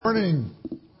morning.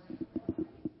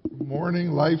 Good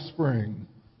morning, Life Spring.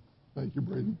 Thank you,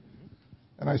 Braden.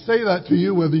 And I say that to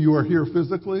you whether you are here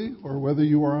physically or whether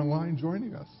you are online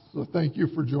joining us. So thank you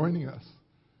for joining us.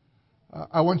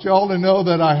 I want you all to know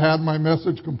that I had my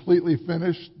message completely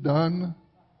finished, done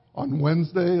on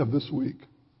Wednesday of this week.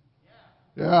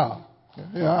 Yeah.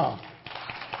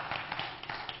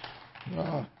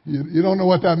 You don't know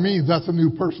what that means. That's a new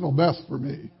personal best for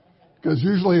me. Because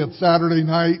usually it's Saturday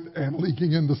night and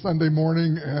leaking into Sunday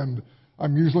morning, and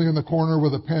I'm usually in the corner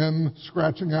with a pen,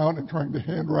 scratching out and trying to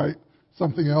handwrite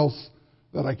something else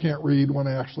that I can't read when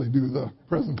I actually do the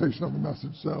presentation of the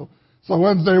message. So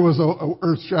Wednesday was a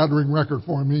earth-shattering record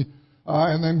for me.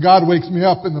 And then God wakes me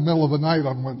up in the middle of the night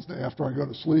on Wednesday after I go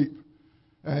to sleep,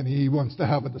 and He wants to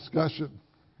have a discussion.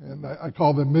 And I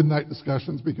call them midnight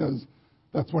discussions because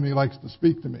that's when He likes to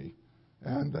speak to me.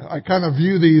 And I kind of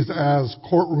view these as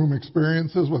courtroom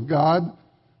experiences with God,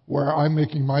 where I'm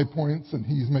making my points and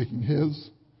He's making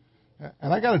His.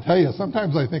 And I got to tell you,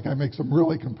 sometimes I think I make some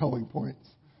really compelling points.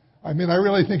 I mean, I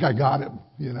really think I got him,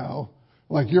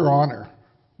 like Your Honor.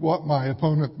 What my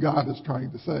opponent God is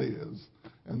trying to say is,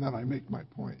 and then I make my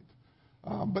point.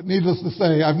 But needless to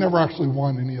say, I've never actually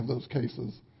won any of those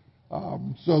cases.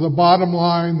 So the bottom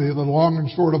line, the long and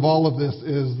short of all of this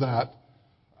is that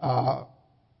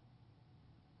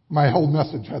my whole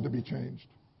message had to be changed.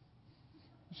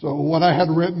 So what I had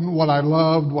written, what I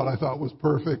loved, what I thought was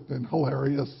perfect and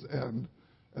hilarious and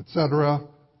etc.,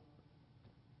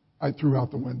 I threw out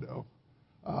the window.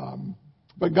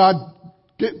 But God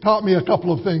taught me a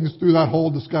couple of things through that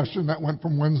whole discussion that went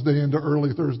from Wednesday into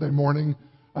early Thursday morning.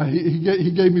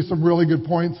 He gave me some really good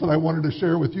points that I wanted to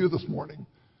share with you this morning.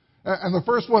 And the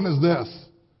first one is this.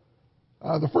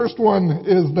 The first one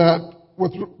is that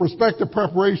with respect to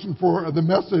preparation for the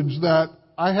message, that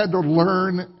I had to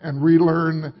learn and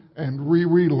relearn and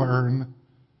relearn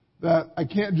that I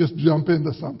can't just jump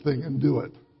into something and do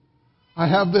it. I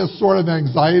have this sort of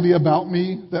anxiety about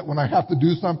me that when I have to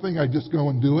do something, I just go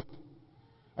and do it.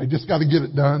 I just got to get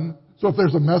it done. So if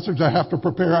there's a message I have to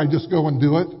prepare, I just go and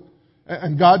do it.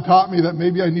 And God taught me that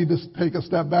maybe I need to take a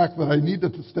step back, that I need to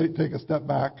take a step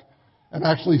back and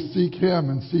actually seek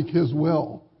Him and seek His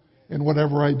will in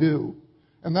whatever I do.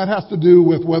 And that has to do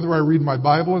with whether I read my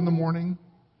Bible in the morning,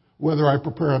 whether I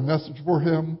prepare a message for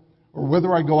Him, or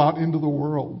whether I go out into the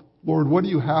world. Lord, what do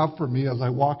You have for me as I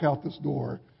walk out this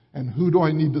door? And who do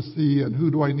I need to see, and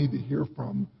who do I need to hear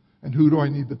from, and who do I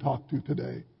need to talk to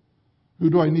today?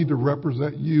 Who do I need to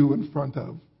represent You in front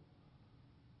of?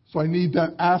 So I need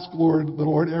to ask the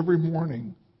Lord every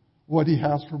morning what He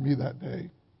has for me that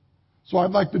day. So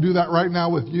I'd like to do that right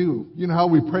now with you. You know how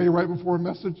we pray right before a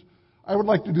message? I would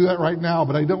like to do that right now,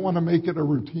 but I don't want to make it a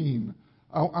routine.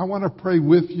 I want to pray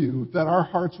with you that our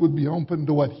hearts would be open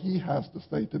to what He has to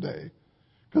say today.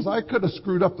 Because I could have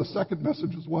screwed up the second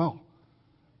message as well.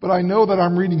 But I know that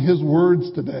I'm reading His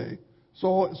words today.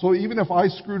 So even if I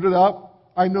screwed it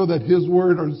up, I know that His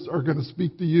words are going to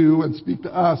speak to you and speak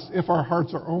to us if our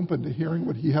hearts are open to hearing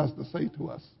what He has to say to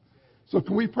us. So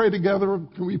can we pray together?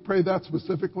 Can we pray that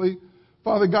specifically?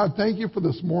 Father God, thank You for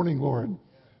this morning, Lord.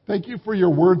 Thank You for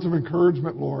Your words of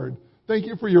encouragement, Lord. Thank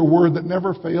You for Your word that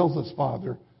never fails us,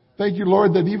 Father. Thank You,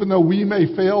 Lord, that even though we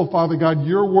may fail, Father God,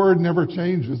 Your word never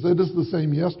changes. It is the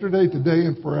same yesterday, today,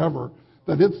 and forever.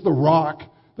 That it's the rock.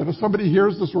 That if somebody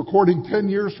hears this recording 10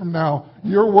 years from now,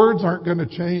 Your words aren't going to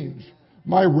change.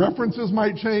 My references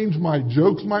might change. My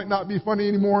jokes might not be funny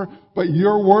anymore. But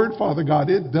Your word, Father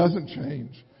God, it doesn't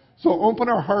change. So open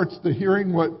our hearts to hear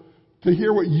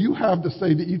what You have to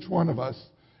say to each one of us.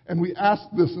 And we ask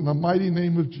this in the mighty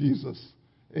name of Jesus.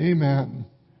 Amen.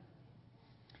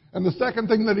 And the second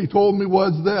thing that He told me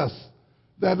was this,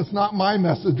 that it's not my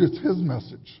message, it's His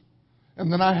message.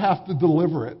 And then I have to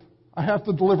deliver it. I have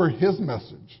to deliver His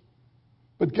message.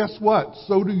 But guess what?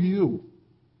 So do you.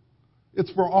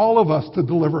 It's for all of us to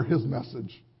deliver His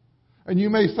message. And you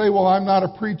may say, well, I'm not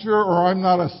a preacher, or I'm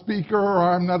not a speaker, or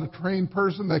I'm not a trained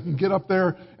person that can get up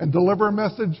there and deliver a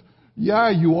message. Yeah,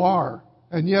 you are.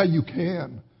 And yeah, you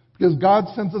can. Because God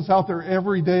sends us out there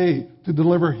every day to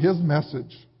deliver His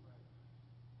message.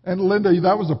 And Linda,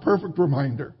 that was a perfect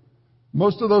reminder.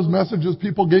 Most of those messages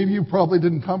people gave you probably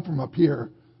didn't come from up here.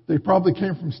 They probably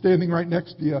came from standing right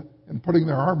next to you and putting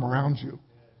their arm around you.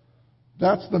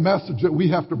 That's the message that we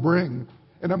have to bring.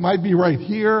 And it might be right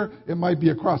here. It might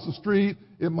be across the street.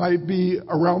 It might be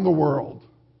around the world.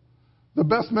 The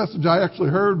best message I actually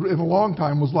heard in a long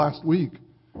time was last week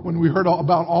when we heard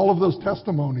about all of those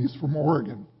testimonies from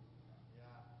Oregon.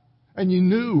 And you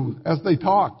knew, as they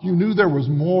talked, you knew there was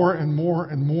more and more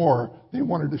and more they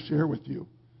wanted to share with you.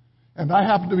 And I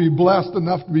happened to be blessed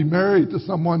enough to be married to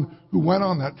someone who went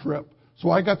on that trip.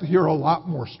 So I got to hear a lot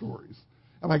more stories.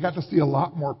 And I got to see a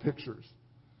lot more pictures.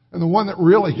 And the one that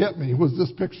really hit me was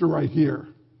this picture right here.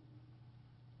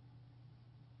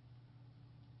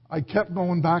 I kept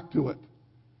going back to it.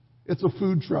 It's a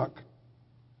food truck.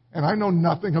 And I know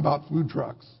nothing about food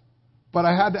trucks. But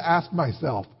I had to ask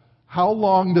myself, how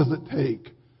long does it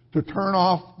take to turn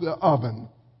off the oven,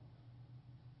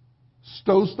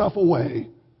 stow stuff away,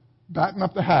 batten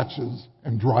up the hatches,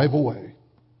 and drive away?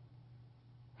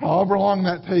 However long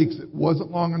that takes, it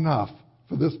wasn't long enough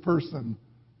for this person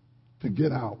to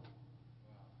get out.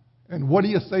 And what do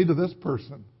you say to this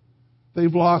person?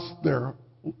 They've lost their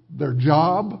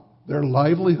job, their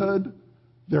livelihood,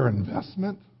 their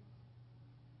investment.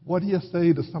 What do you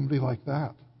say to somebody like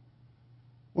that?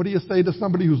 What do you say to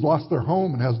somebody who's lost their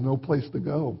home and has no place to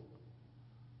go?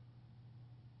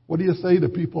 What do you say to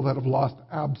people that have lost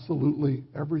absolutely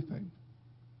everything?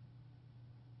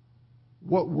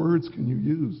 What words can you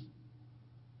use?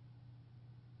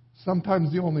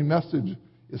 Sometimes the only message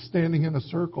is standing in a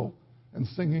circle and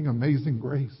singing Amazing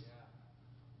Grace.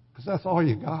 Because that's all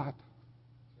you got.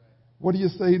 What do you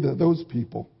say to those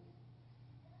people?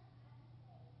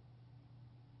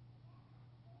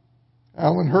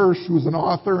 Alan Hirsch, who was an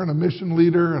author and a mission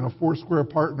leader and a Foursquare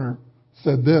partner,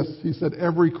 said this. He said,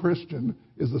 every Christian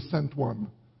is a sent one.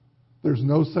 There's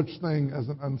no such thing as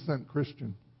an unsent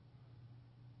Christian.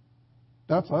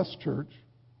 That's us, church.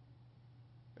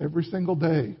 Every single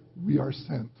day, we are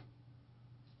sent.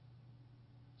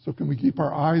 So can we keep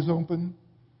our eyes open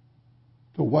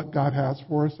to what God has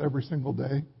for us every single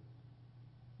day?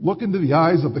 Look into the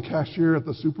eyes of the cashier at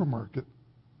the supermarket.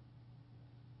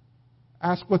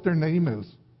 Ask what their name is.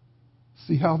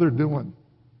 See how they're doing.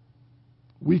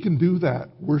 We can do that.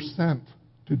 We're sent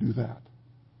to do that.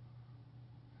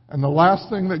 And the last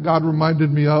thing that God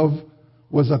reminded me of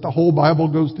was that the whole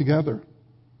Bible goes together.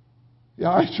 Yeah,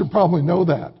 I should probably know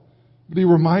that. But he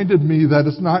reminded me that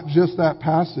it's not just that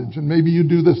passage. And maybe you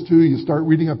do this too. You start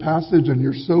reading a passage and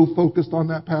you're so focused on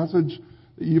that passage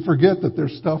that you forget that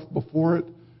there's stuff before it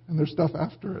and there's stuff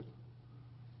after it.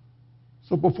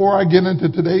 So before I get into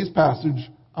today's passage,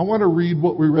 I want to read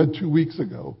what we read 2 weeks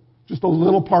ago. Just a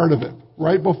little part of it,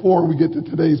 right before we get to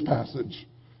today's passage.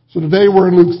 So today we're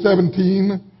in Luke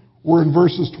 17. We're in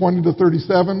verses 20 to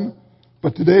 37.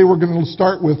 But today we're going to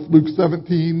start with Luke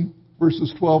 17,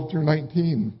 verses 12 through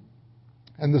 19.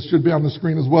 And this should be on the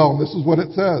screen as well. And this is what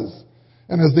it says.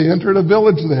 And as they entered a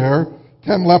village there,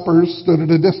 10 lepers stood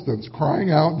at a distance, crying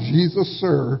out, Jesus,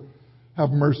 sir,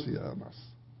 have mercy on us.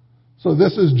 So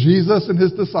this is Jesus and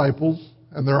his disciples,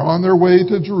 and they're on their way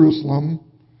to Jerusalem.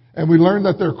 And we learn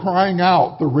that they're crying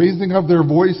out. The raising of their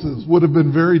voices would have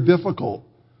been very difficult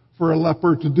for a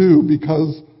leper to do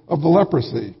because of the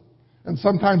leprosy. And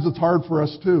sometimes it's hard for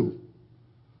us too.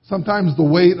 Sometimes the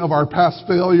weight of our past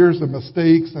failures and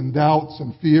mistakes and doubts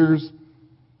and fears,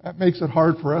 that makes it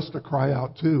hard for us to cry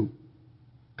out too.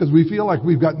 Because we feel like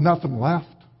we've got nothing left.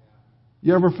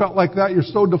 You ever felt like that? You're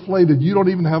so deflated, you don't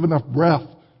even have enough breath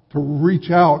to reach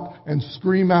out and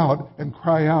scream out and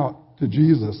cry out to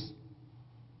Jesus.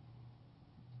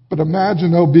 But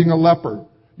imagine, being a leper.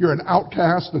 You're an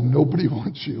outcast and nobody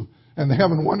wants you. And they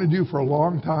haven't wanted you for a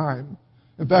long time.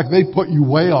 In fact, they put you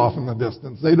way off in the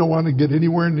distance. They don't want to get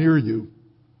anywhere near you.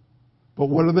 But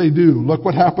what do? Look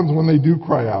what happens when they do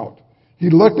cry out. He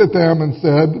looked at them and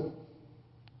said,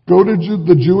 go to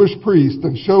the Jewish priest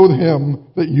and show him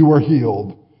that you are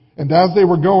healed. And as they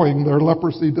were going, their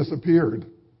leprosy disappeared.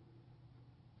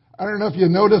 I don't know if you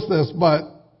noticed this, but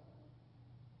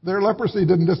their leprosy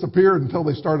didn't disappear until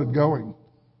they started going.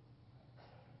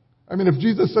 I mean, if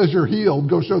Jesus says you're healed,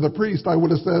 go show the priest, I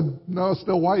would have said, no, it's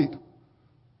still white.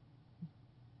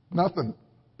 Nothing.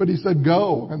 But he said,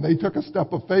 go. And they took a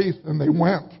step of faith and they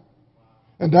went.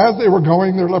 And as they were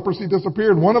going, their leprosy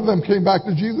disappeared. One of them came back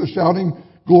to Jesus shouting,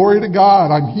 glory to God,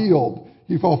 I'm healed.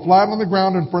 He fell flat on the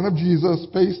ground in front of Jesus,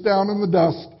 face down in the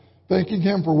dust, thanking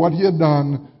him for what he had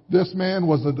done. This man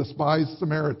was a despised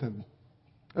Samaritan.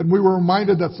 And we were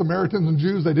reminded that Samaritans and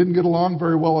Jews, they didn't get along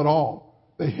very well at all.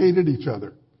 They hated each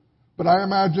other. But I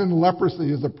imagine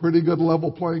leprosy is a pretty good level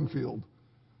playing field.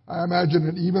 I imagine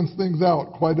it evens things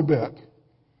out quite a bit.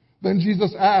 Then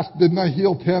Jesus asked, didn't I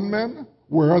heal 10 men?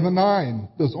 Where are the 9?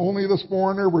 Does only this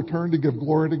foreigner return to give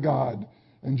glory to God?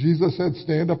 And Jesus said,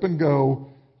 stand up and go.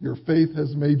 Your faith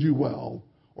has made you well.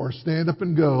 Or stand up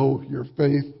and go. Your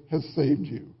faith has saved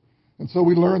you. And so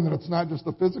we learn that it's not just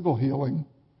a physical healing.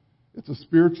 It's a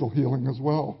spiritual healing as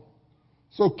well.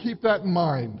 So keep that in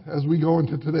mind as we go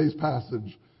into today's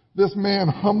passage. This man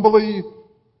humbly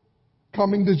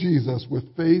coming to Jesus with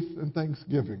faith and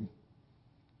thanksgiving.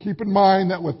 Keep in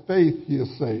mind that with faith he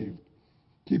is saved.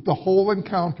 Keep the whole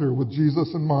encounter with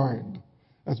Jesus in mind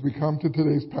as we come to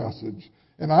today's passage.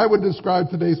 And I would describe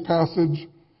today's passage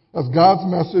as God's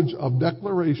message of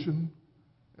declaration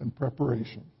and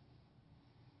preparation.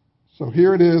 So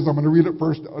here it is. I'm going to read it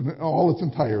first in all its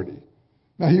entirety.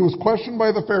 Now he was questioned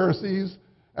by the Pharisees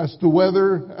as to when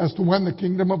the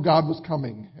kingdom of God was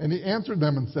coming. And he answered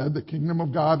them and said, the kingdom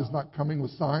of God is not coming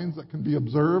with signs that can be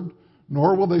observed,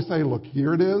 nor will they say, look,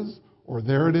 here it is, or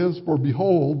there it is, for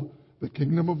behold, the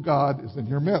kingdom of God is in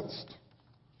your midst.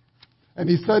 And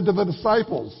he said to the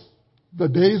disciples, the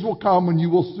days will come when you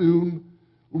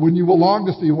will long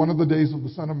to see one of the days of the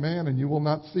Son of Man, and you will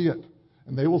not see it.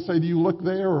 And they will say to you, look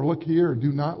there or look here.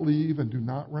 Do not leave and do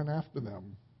not run after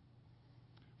them.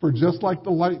 For just like the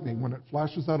lightning, when it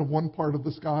flashes out of one part of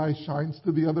the sky, shines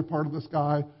to the other part of the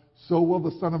sky, so will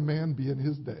the Son of Man be in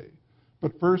his day.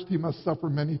 But first he must suffer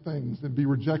many things and be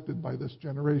rejected by this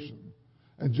generation.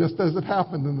 And just as it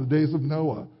happened in the days of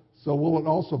Noah, so will it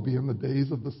also be in the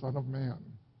days of the Son of Man.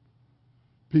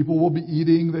 People will be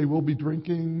eating, they will be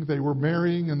drinking, they were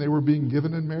marrying, and they were being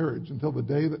given in marriage until the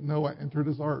day that Noah entered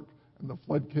his ark, and the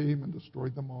flood came and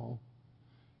destroyed them all.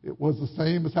 It was the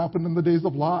same as happened in the days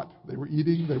of Lot. They were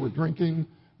eating, they were drinking,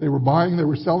 they were buying, they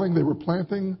were selling, they were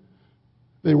planting,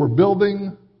 they were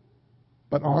building.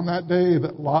 But on that day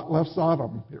that Lot left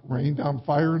Sodom, it rained down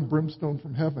fire and brimstone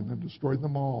from heaven and destroyed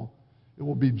them all. It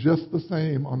will be just the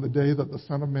same on the day that the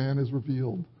Son of Man is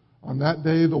revealed. On that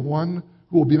day, the one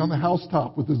who will be on the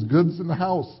housetop with his goods in the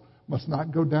house must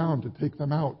not go down to take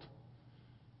them out.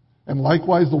 And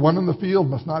likewise, the one in the field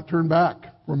must not turn back.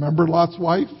 Remember Lot's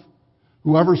wife?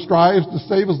 Whoever strives to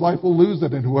save his life will lose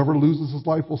it, and whoever loses his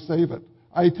life will save it.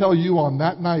 I tell you, on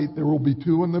that night there will be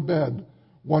two in the bed.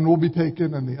 One will be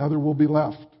taken and the other will be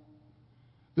left.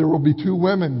 There will be two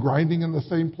women grinding in the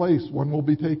same place. One will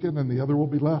be taken and the other will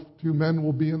be left. Two men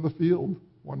will be in the field.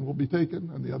 One will be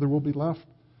taken and the other will be left.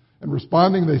 And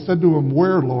responding, they said to him,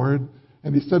 where, Lord?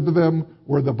 And he said to them,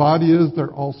 where the body is,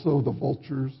 there also the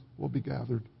vultures will be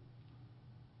gathered.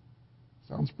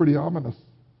 Sounds pretty ominous.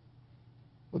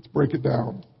 Let's break it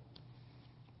down.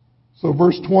 So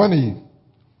verse 20.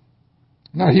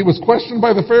 Now he was questioned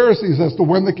by the Pharisees as to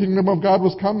when the kingdom of God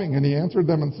was coming. And he answered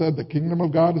them and said, the kingdom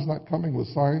of God is not coming with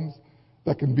signs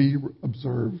that can be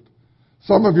observed.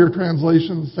 Some of your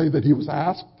translations say that he was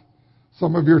asked.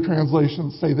 Some of your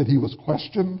translations say that he was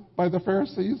questioned by the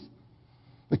Pharisees.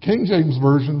 The King James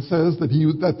Version says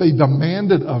that they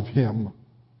demanded of him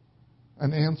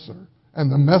an answer.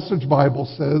 And the Message Bible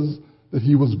says that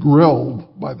he was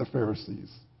grilled by the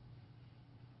Pharisees.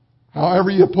 However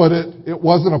you put it, it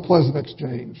wasn't a pleasant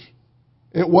exchange.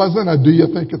 It wasn't a do you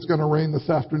think it's going to rain this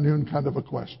afternoon kind of a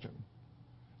question.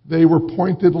 They were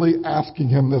pointedly asking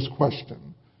him this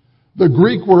question. The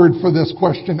Greek word for this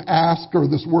question, ask, or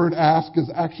this word ask, is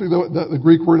actually the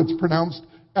Greek word. It's pronounced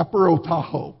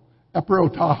eperotaho,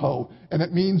 and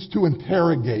it means to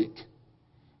interrogate.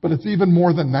 But it's even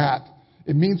more than that.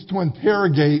 It means to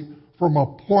interrogate from a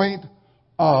point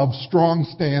of strong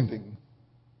standing.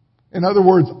 In other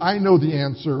words, I know the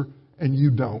answer and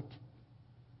you don't.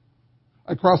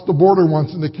 I crossed the border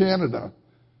once into Canada,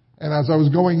 and as I was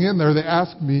going in there, they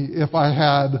asked me if I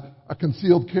had a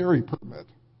concealed carry permit.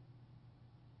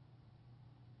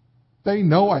 They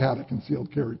know I had a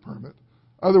concealed carry permit.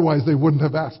 Otherwise, they wouldn't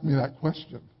have asked me that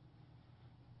question.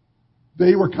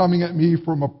 They were coming at me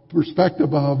from a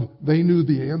perspective of they knew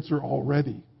the answer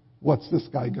already. What's this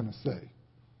guy going to say?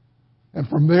 And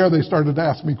from there, they started to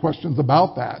ask me questions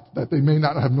about that they may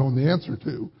not have known the answer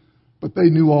to, but they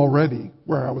knew already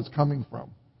where I was coming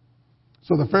from.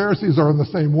 So the Pharisees are in the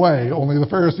same way, only the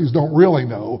Pharisees don't really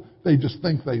know. They just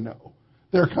think they know.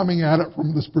 They're coming at it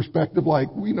from this perspective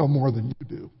like, we know more than you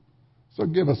do. So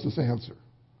give us this answer.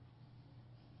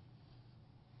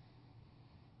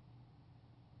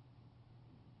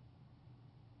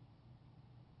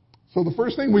 So the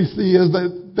first thing we see is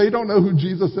that they don't know who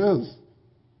Jesus is.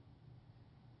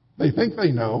 They think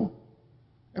they know,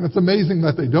 and it's amazing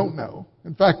that they don't know.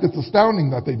 In fact, it's astounding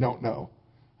that they don't know.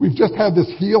 We've just had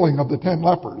this healing of the 10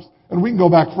 lepers, and we can go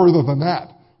back further than that.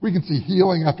 We can see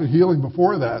healing after healing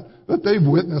before that they've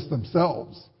witnessed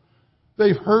themselves.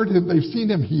 They've heard him, they've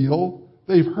seen him heal,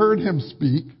 they've heard him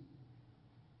speak,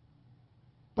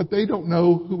 but they don't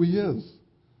know who he is.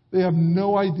 They have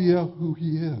no idea who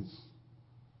he is.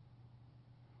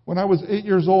 When I was 8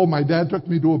 years old, my dad took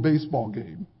me to a baseball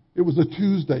game. It was a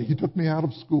Tuesday. He took me out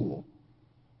of school.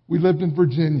 We lived in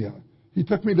Virginia. He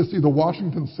took me to see the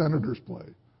Washington Senators play.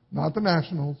 Not the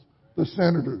Nationals, the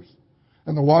Senators.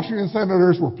 And the Washington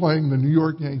Senators were playing the New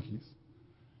York Yankees.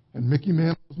 And Mickey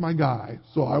Mantle was my guy,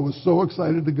 so I was so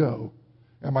excited to go.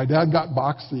 And my dad got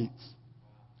box seats.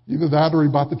 Either that or he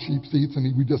bought the cheap seats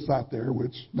and we just sat there,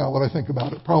 which, now that I think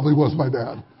about it, probably was my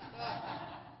dad.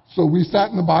 So we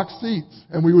sat in the box seats,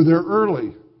 and we were there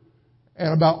early.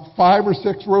 And about 5 or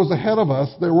 6 rows ahead of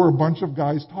us, there were a bunch of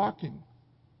guys talking.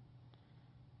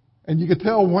 And you could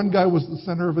tell one guy was the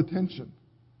center of attention.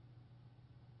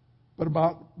 But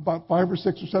about 5 or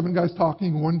 6 or 7 guys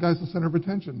talking, one guy's the center of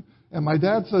attention. And my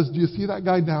dad says, "Do you see that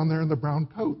guy down there in the brown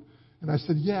coat?" And I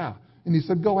said, "Yeah." And he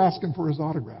said, "Go ask him for his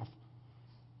autograph."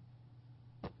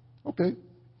 Okay.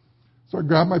 So I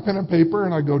grabbed my pen and paper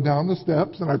and I go down the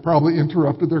steps, and I probably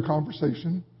interrupted their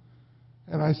conversation.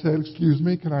 And I said, "Excuse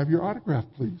me, can I have your autograph,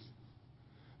 please?"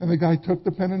 And the guy took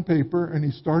the pen and paper and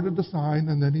he started to sign,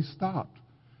 and then he stopped.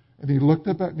 And he looked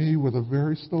up at me with a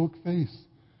very stoic face.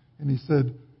 And he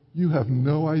said, "You have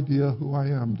no idea who I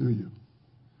am, do you?"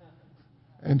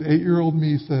 And 8-year-old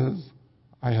me says,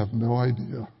 "I have no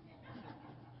idea."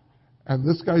 And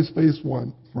this guy's face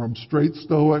went from straight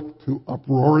stoic to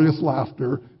uproarious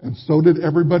laughter, and so did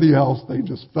everybody else. They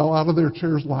just fell out of their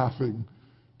chairs laughing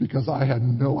because I had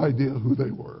no idea who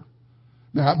they were.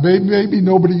 Now, maybe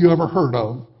nobody you ever heard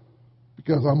of,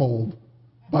 because I'm old,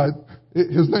 but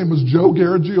his name was Joe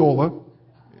Garagiola.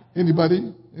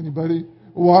 Anybody?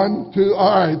 1, 2,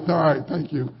 all right,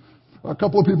 thank you. A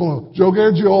couple of people know. Joe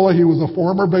Garagiola, he was a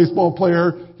former baseball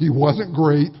player. He wasn't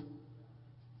great.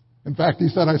 In fact, he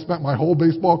said, "I spent my whole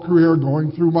baseball career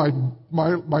going through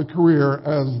my career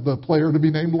as the player to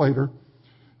be named later."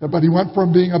 But he went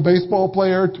from being a baseball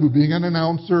player to being an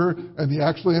announcer, and he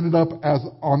actually ended up as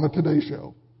on the Today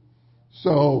Show.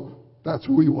 So that's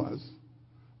who he was.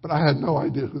 But I had no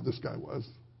idea who this guy was.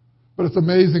 But it's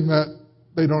amazing that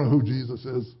they don't know who Jesus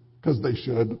is, because they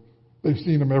should. They've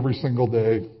seen him every single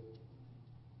day.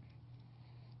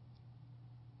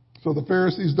 So the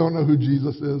Pharisees don't know who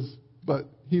Jesus is, but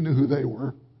he knew who they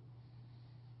were.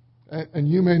 And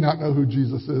you may not know who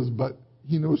Jesus is, but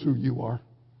he knows who you are.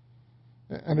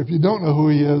 And if you don't know who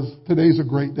he is, today's a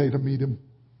great day to meet him,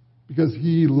 because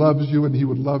he loves you and he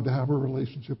would love to have a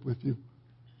relationship with you.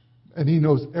 And he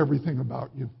knows everything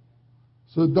about you.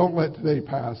 So don't let today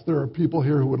pass. There are people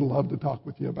here who would love to talk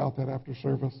with you about that after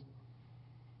service.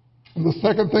 And the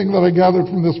second thing that I gathered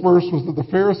from this verse was that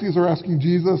the Pharisees are asking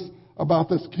Jesus about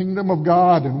this kingdom of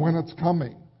God and when it's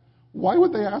coming. Why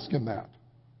would they ask him that?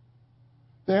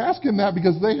 They ask him that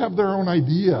because they have their own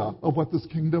idea of what this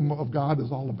kingdom of God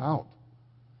is all about.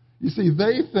 You see,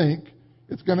 they think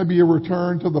it's going to be a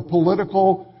return to the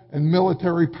political and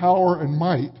military power and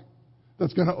might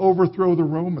that's going to overthrow the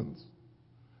Romans.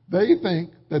 They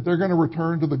think that they're going to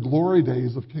return to the glory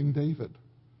days of King David.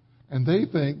 And they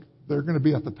think they're going to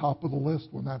be at the top of the list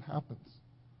when that happens.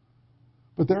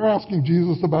 But they're asking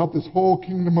Jesus about this whole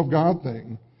kingdom of God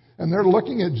thing. And they're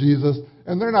looking at Jesus,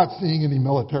 and they're not seeing any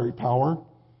military power.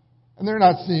 And they're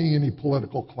not seeing any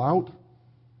political clout.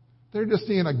 They're just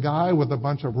seeing a guy with a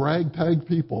bunch of ragtag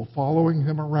people following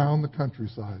him around the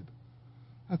countryside.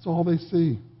 That's all they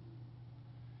see.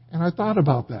 And I thought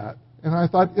about that. And I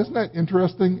thought, isn't that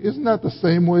interesting? Isn't that the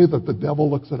same way that the devil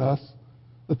looks at us?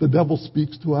 That the devil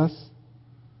speaks to us?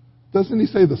 Doesn't he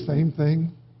say the same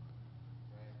thing?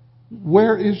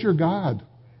 Where is your God?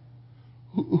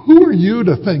 Who are you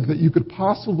to think that you could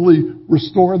possibly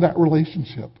restore that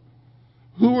relationship?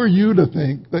 Who are you to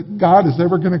think that God is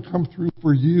ever going to come through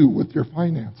for you with your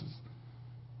finances?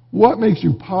 What makes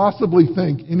you possibly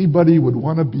think anybody would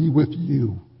want to be with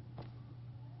you?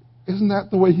 Isn't that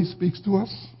the way he speaks to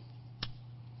us?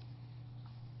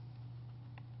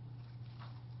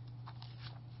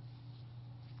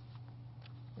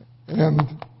 And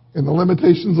in the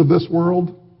limitations of this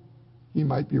world, he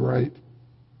might be right.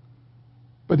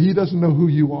 But he doesn't know who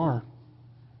you are.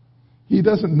 He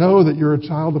doesn't know that you're a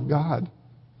child of God.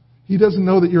 He doesn't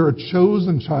know that you're a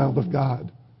chosen child of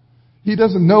God. He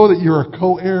doesn't know that you're a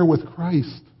co-heir with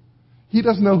Christ. He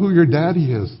doesn't know who your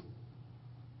daddy is.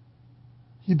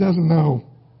 He doesn't know.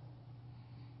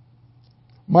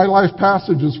 My life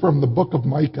passage is from the book of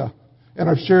Micah. And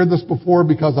I've shared this before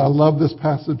because I love this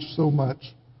passage so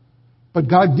much. But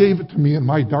God gave it to me in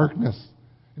my darkness.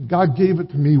 And God gave it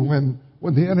to me when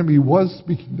the enemy was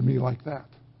speaking to me like that.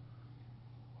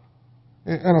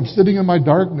 And I'm sitting in my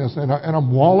darkness and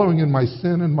I'm wallowing in my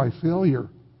sin and my failure.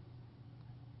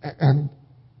 And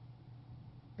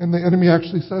the enemy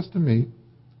actually says to me,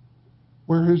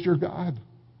 "Where is your God?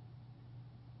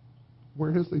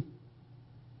 Where is he?"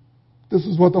 This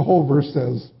is what the whole verse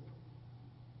says.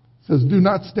 It says, "Do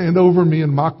not stand over me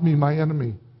and mock me, my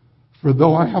enemy. For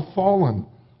though I have fallen,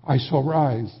 I shall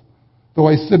rise. Though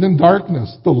I sit in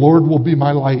darkness, the Lord will be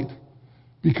my light.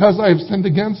 Because I have sinned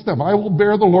against him, I will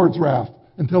bear the Lord's wrath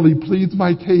until he pleads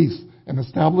my case and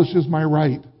establishes my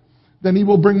right. Then he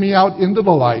will bring me out into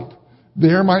the light.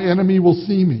 There my enemy will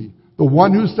see me. The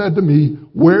one who said to me,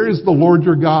 where is the Lord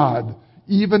your God?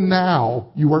 Even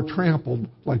now you are trampled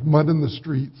like mud in the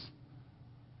streets.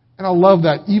 And I love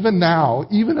that. Even now,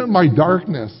 even in my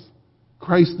darkness,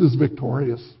 Christ is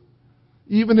victorious.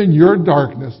 Even in your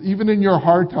darkness, even in your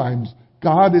hard times,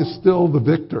 God is still the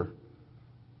victor.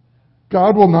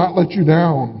 God will not let you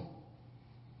down.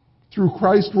 Through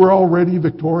Christ, we're already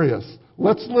victorious.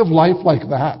 Let's live life like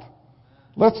that.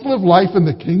 Let's live life in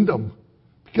the kingdom,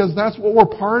 because that's what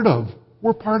we're part of.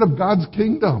 We're part of God's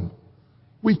kingdom.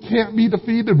 We can't be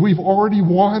defeated. We've already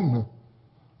won.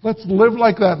 Let's live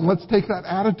like that, and let's take that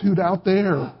attitude out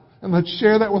there, and let's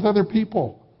share that with other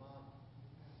people.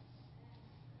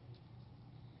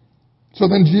 So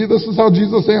then this is how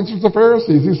Jesus answers the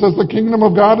Pharisees. He says, the kingdom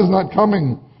of God is not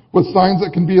coming with signs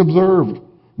that can be observed,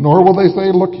 nor will they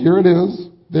say, look, here it is,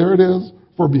 there it is,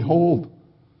 for behold,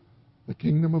 the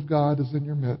kingdom of God is in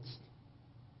your midst.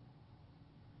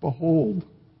 Behold,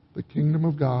 the kingdom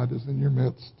of God is in your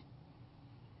midst.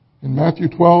 In Matthew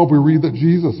 12, we read that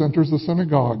Jesus enters the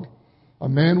synagogue. A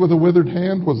man with a withered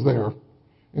hand was there.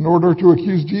 In order to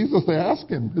accuse Jesus, they asked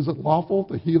him, is it lawful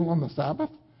to heal on the Sabbath?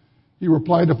 He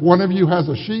replied, if one of you has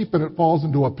a sheep and it falls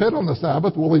into a pit on the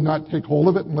Sabbath, will he not take hold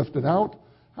of it and lift it out?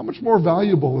 How much more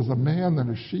valuable is a man than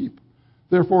a sheep?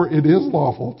 Therefore, it is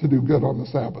lawful to do good on the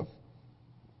Sabbath.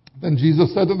 Then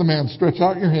Jesus said to the man, stretch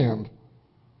out your hand.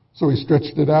 So he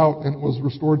stretched it out, and it was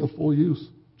restored to full use,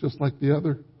 just like the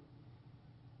other.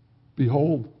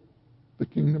 Behold, the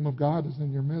kingdom of God is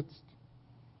in your midst.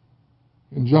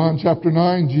 In John chapter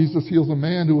 9, Jesus heals a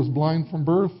man who was blind from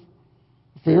birth.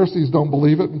 The Pharisees don't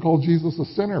believe it and call Jesus a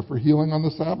sinner for healing on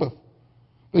the Sabbath.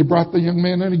 They brought the young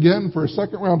man in again for a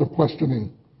second round of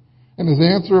questioning. And his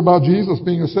answer about Jesus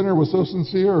being a sinner was so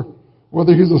sincere.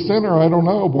 Whether he's a sinner, I don't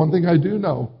know. But one thing I do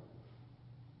know,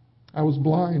 I was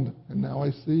blind, and now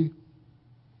I see.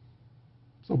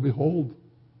 So behold,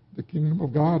 the kingdom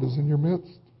of God is in your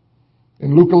midst.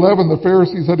 In Luke 11, the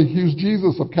Pharisees had accused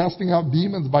Jesus of casting out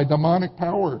demons by demonic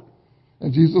power.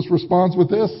 And Jesus responds with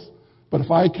this, but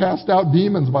if I cast out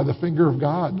demons by the finger of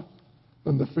God,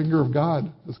 then the finger of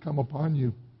God has come upon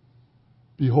you.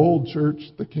 Behold, church,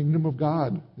 the kingdom of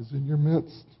God is in your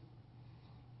midst.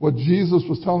 What Jesus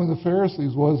was telling the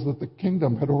Pharisees was that the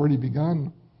kingdom had already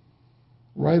begun,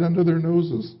 right under their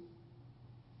noses.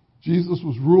 Jesus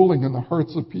was ruling in the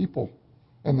hearts of people,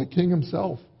 and the king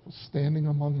himself was standing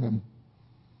among them,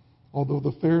 although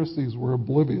the Pharisees were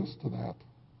oblivious to that.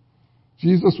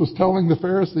 Jesus was telling the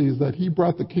Pharisees that he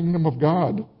brought the kingdom of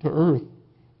God to earth.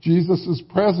 Jesus'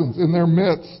 presence in their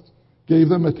midst gave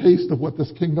them a taste of what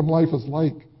this kingdom life is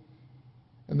like.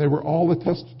 And they were all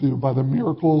attested to by the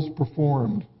miracles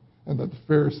performed and that the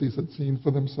Pharisees had seen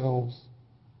for themselves.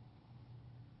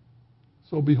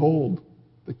 So behold,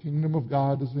 the kingdom of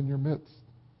God is in your midst.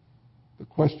 The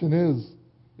question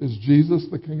is Jesus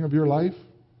the king of your life,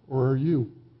 or are you?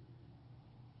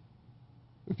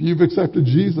 If you've accepted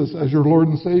Jesus as your Lord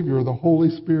and Savior, the Holy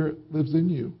Spirit lives in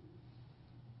you.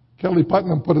 Kelly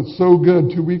Putnam put it so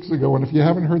good 2 weeks ago, and if you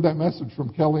haven't heard that message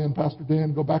from Kelly and Pastor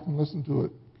Dan, go back and listen to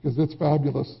it, because it's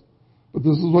fabulous. But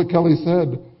this is what Kelly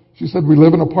said. She said, we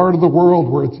live in a part of the world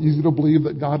where it's easy to believe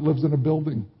that God lives in a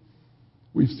building.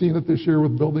 We've seen it this year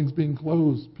with buildings being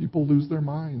closed. People lose their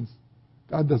minds.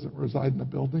 God doesn't reside in a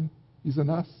building. He's in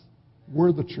us.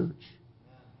 We're the church.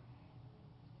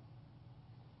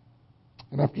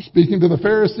 And after speaking to the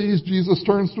Pharisees, Jesus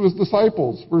turns to his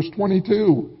disciples, verse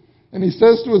 22. And he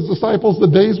says to his disciples, the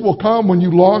days will come when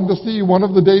you long to see one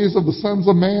of the days of the sons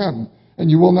of man,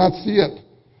 and you will not see it.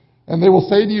 And they will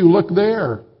say to you, look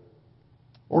there,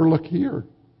 or look here.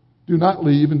 Do not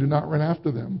leave and do not run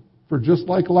after them. For just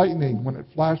like lightning, when it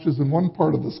flashes in one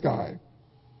part of the sky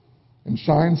and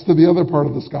shines to the other part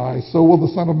of the sky, so will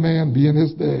the Son of Man be in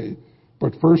his day.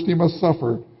 But first he must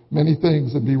suffer many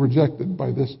things and be rejected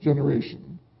by this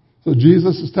generation. So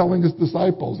Jesus is telling his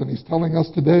disciples, and he's telling us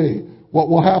today, what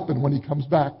will happen when he comes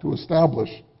back to establish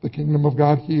the kingdom of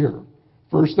God here.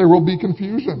 First, there will be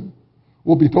confusion.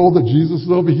 We'll be told that Jesus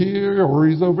is over here or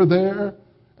he's over there.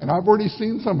 And I've already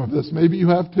seen some of this. Maybe you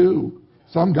have too.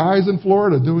 Some guys in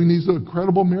Florida doing these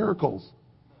incredible miracles.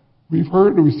 We've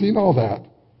seen all that.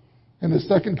 And his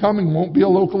second coming won't be a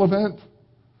local event.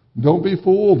 Don't be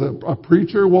fooled. A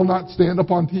preacher will not stand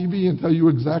up on TV and tell you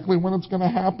exactly when it's going to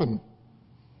happen.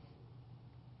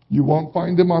 You won't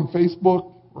find him on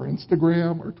Facebook or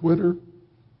Instagram or Twitter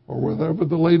or whatever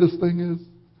the latest thing is.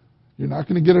 You're not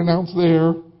going to get announced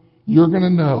there. You're going to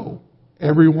know.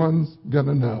 Everyone's going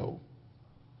to know.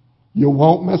 You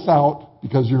won't miss out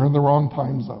because you're in the wrong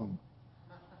time zone.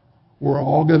 We're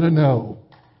all going to know.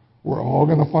 We're all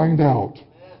going to find out.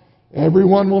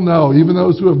 Everyone will know, even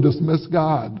those who have dismissed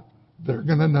God, they're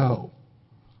going to know.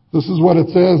 This is what it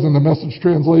says in the Message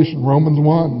translation, Romans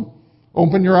 1.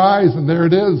 Open your eyes, and there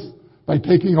it is. By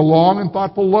taking a long and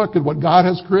thoughtful look at what God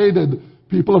has created,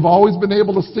 people have always been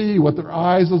able to see what their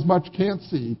eyes as much can't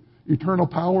see. Eternal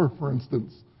power, for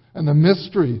instance, and the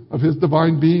mystery of His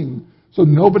divine being. So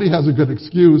nobody has a good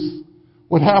excuse.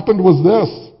 What happened was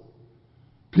this.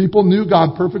 People knew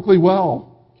God perfectly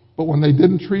well, but when they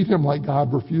didn't treat Him like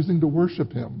God, refusing to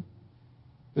worship Him,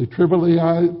 they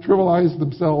trivialized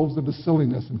themselves into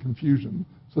silliness and confusion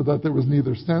so that there was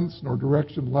neither sense nor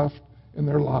direction left in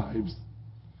their lives.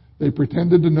 They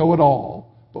pretended to know it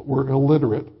all, but were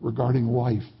illiterate regarding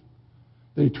life.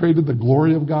 They traded the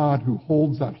glory of God, who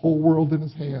holds that whole world in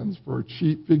His hands, for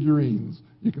cheap figurines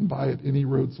you can buy at any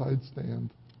roadside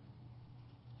stand.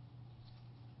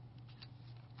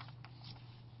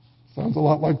 Sounds a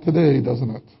lot like today, doesn't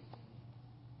it?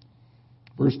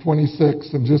 Verse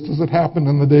 26, and just as it happened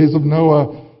in the days of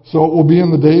Noah, so it will be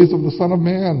in the days of the Son of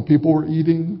Man. People were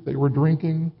eating, they were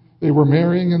drinking, they were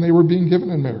marrying, and they were being given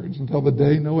in marriage until the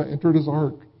day Noah entered his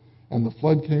ark, and the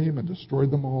flood came and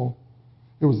destroyed them all.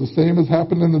 It was the same as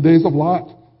happened in the days of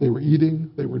Lot. They were eating,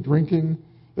 they were drinking,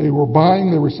 they were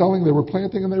buying, they were selling, they were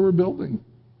planting, and they were building.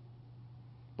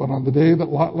 But on the day that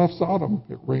Lot left Sodom,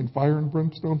 it rained fire and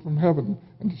brimstone from heaven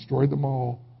and destroyed them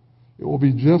all. It will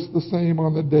be just the same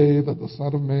on the day that the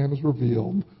Son of Man is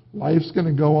revealed. Life's going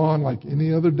to go on like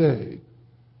any other day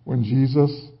when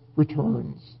Jesus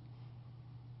returns.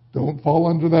 Don't fall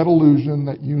under that illusion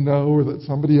that you know or that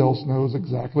somebody else knows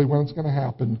exactly when it's going to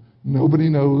happen. Nobody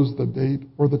knows the date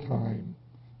or the time.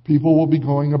 People will be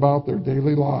going about their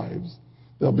daily lives.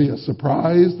 They'll be as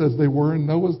surprised as they were in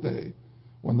Noah's day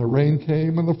when the rain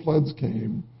came and the floods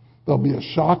came. They'll be as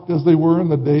shocked as they were in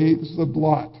the days of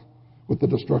Lot with the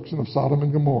destruction of Sodom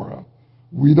and Gomorrah.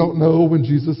 We don't know when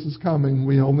Jesus is coming.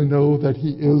 We only know that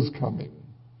He is coming.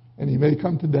 And He may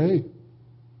come today.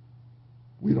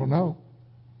 We don't know.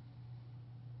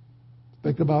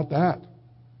 Think about that.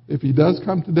 If He does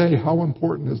come today, how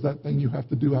important is that thing you have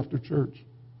to do after church?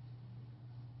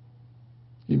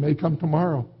 He may come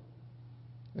tomorrow.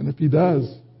 And if He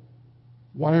does,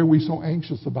 why are we so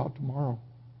anxious about tomorrow?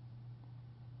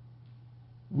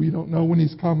 We don't know when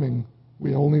He's coming.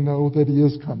 We only know that He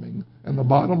is coming. And the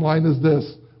bottom line is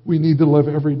this: we need to live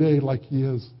every day like He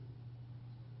is.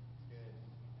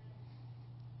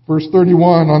 Verse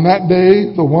 31, on that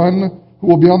day, the one who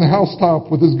will be on the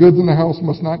housetop with his goods in the house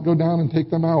must not go down and take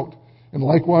them out. And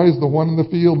likewise, the one in the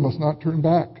field must not turn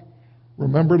back.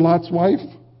 Remember Lot's wife?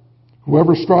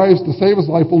 Whoever strives to save his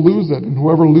life will lose it, and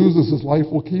whoever loses his life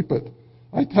will keep it.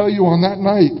 I tell you, on that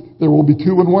night, there will be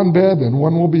two in one bed, and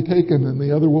one will be taken, and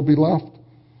the other will be left.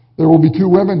 There will be two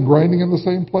women grinding in the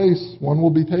same place. One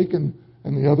will be taken,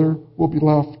 and the other will be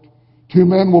left. Two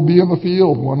men will be in the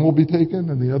field. One will be taken,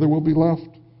 and the other will be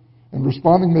left. And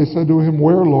responding, they said to Him,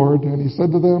 Where, Lord? And He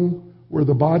said to them, Where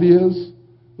the body is,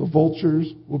 the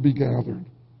vultures will be gathered.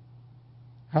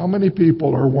 How many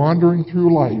people are wandering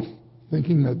through life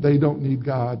thinking that they don't need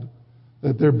God,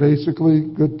 that they're basically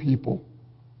good people,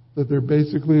 that they're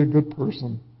basically a good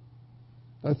person?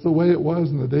 That's the way it was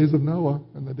in the days of Noah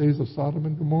and the days of Sodom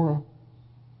and Gomorrah.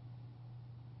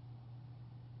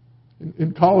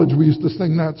 In college, we used to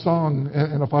sing that song,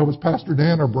 and if I was Pastor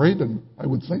Dan or Braden, I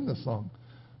would sing this song.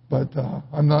 But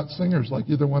I'm not singers like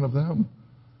either one of them.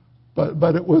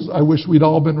 But it was, I Wish We'd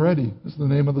All Been Ready, is the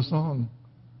name of the song.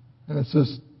 And it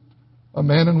says, a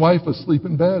man and wife asleep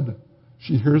in bed.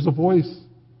 She hears a voice.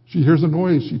 She hears a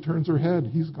noise. She turns her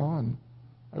head. He's gone.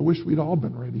 I wish we'd all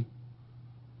been ready.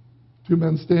 Two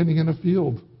men standing in a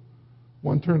field.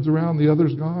 One turns around, the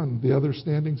other's gone. The other's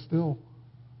standing still.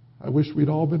 I wish we'd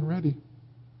all been ready.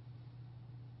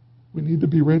 We need to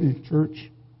be ready,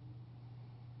 church.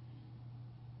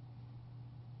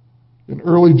 In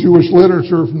early Jewish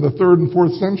literature from the 3rd and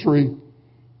 4th century,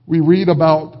 we read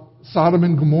about Sodom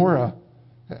and Gomorrah.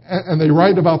 And they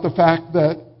write about the fact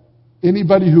that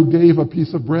anybody who gave a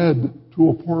piece of bread to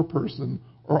a poor person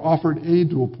or offered aid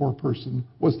to a poor person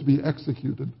was to be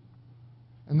executed.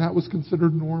 And that was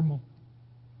considered normal.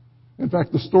 In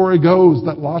fact, the story goes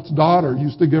that Lot's daughter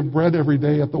used to give bread every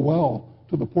day at the well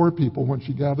to the poor people when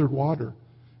she gathered water.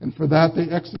 And for that, they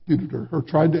executed her, or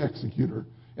tried to execute her.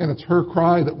 And it's her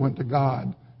cry that went to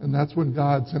God. And that's when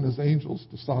God sent His angels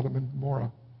to Sodom and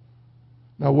Gomorrah.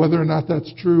 Now, whether or not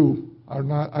that's true or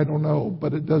not, I don't know.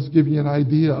 But it does give you an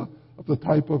idea of the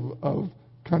type of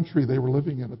country they were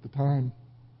living in at the time.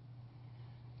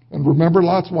 And remember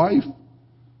Lot's wife?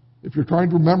 If you're trying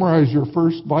to memorize your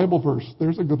first Bible verse,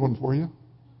 there's a good one for you.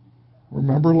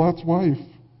 Remember Lot's wife.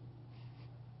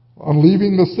 On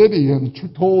leaving the city and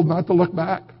told not to look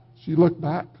back, she looked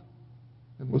back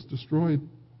and was destroyed.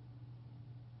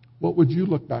 What would you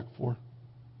look back for?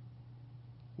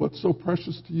 What's so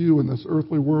precious to you in this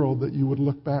earthly world that you would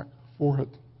look back for it?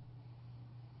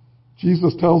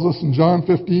 Jesus tells us in John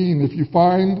 15, if you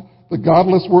find the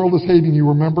godless world is hating you,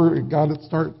 remember it got to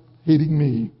start hating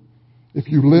me. If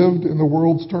you lived in the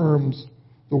world's terms,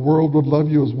 the world would love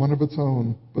you as one of its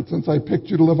own. But since I picked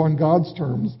you to live on God's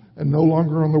terms and no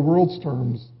longer on the world's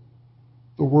terms,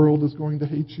 the world is going to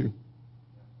hate you.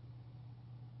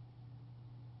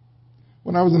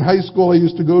 When I was in high school, I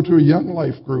used to go to a Young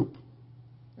Life group,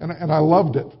 and I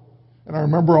loved it. And I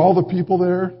remember all the people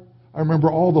there. I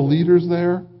remember all the leaders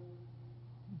there.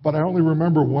 But I only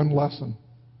remember one lesson.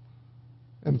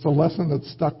 And it's a lesson that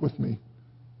stuck with me,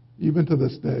 even to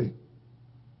this day.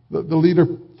 The leader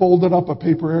folded up a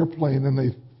paper airplane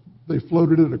and they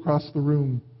floated it across the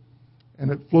room.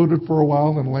 And it floated for a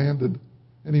while and landed.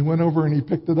 And he went over and he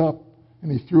picked it up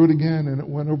and he threw it again and it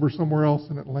went over somewhere else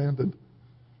and it landed.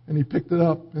 And he picked it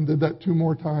up and did that 2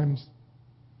 more times.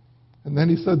 And then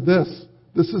he said this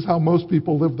is how most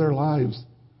people live their lives.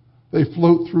 They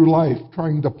float through life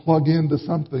trying to plug into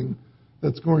something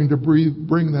that's going to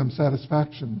bring them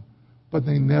satisfaction. But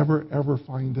they never ever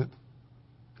find it.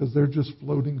 Because they're just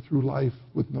floating through life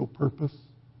with no purpose.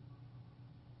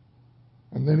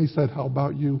 And then he said, how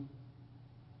about you?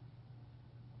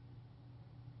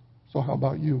 So how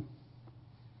about you?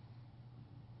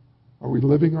 Are we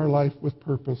living our life with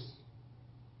purpose?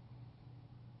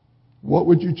 What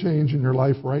would you change in your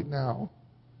life right now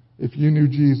if you knew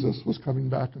Jesus was coming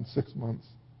back in 6 months?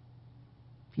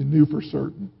 If you knew for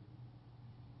certain.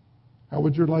 How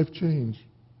would your life change?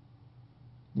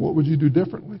 What would you do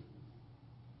differently?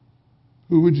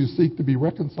 Who would you seek to be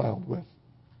reconciled with?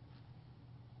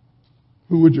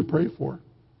 Who would you pray for?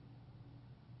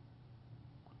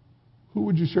 Who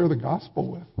would you share the gospel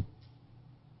with?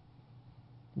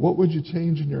 What would you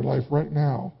change in your life right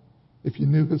now if you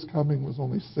knew His coming was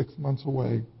only 6 months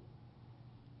away?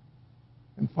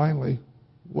 And finally,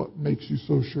 what makes you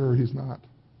so sure He's not?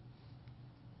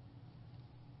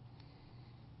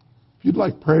 If you'd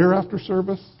like prayer after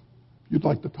service, if you'd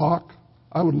like to talk,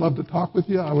 I would love to talk with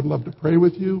you. I would love to pray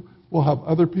with you. We'll have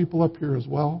other people up here as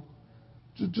well.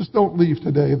 Just don't leave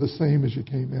today the same as you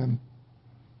came in.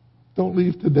 Don't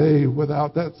leave today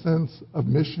without that sense of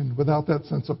mission, without that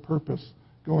sense of purpose,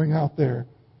 going out there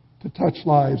to touch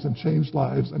lives and change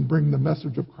lives and bring the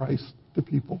message of Christ to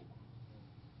people.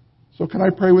 So can I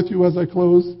pray with you as I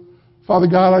close? Father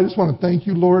God, I just want to thank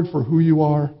you, Lord, for who you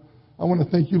are. I want to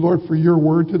thank you, Lord, for your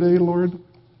word today, Lord.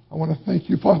 I want to thank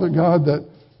you, Father God, that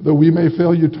though we may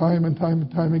fail you time and time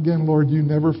and time again, Lord, you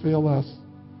never fail us.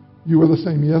 You are the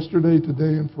same yesterday,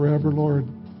 today, and forever, Lord.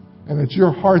 And it's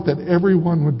your heart that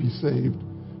everyone would be saved.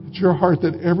 It's your heart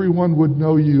that everyone would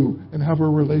know you and have a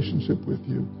relationship with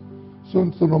you. So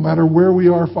no matter where we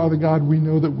are, Father God, we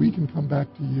know that we can come back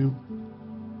to you.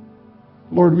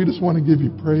 Lord, we just want to give you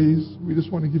praise. We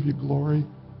just want to give you glory.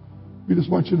 We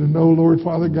just want you to know, Lord,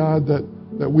 Father God,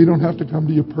 that we don't have to come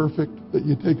to you perfect, that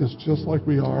you take us just like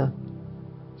we are.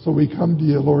 So we come to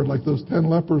you, Lord, like those 10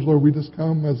 lepers, Lord, we just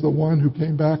come as the one who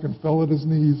came back and fell at his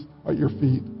knees at your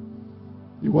feet.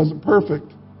 He wasn't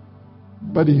perfect,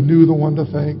 but he knew the one to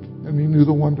thank and he knew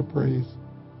the one to praise.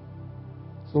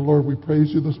 So, Lord, we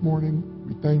praise you this morning.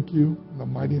 We thank you in the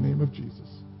mighty name of Jesus.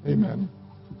 Amen.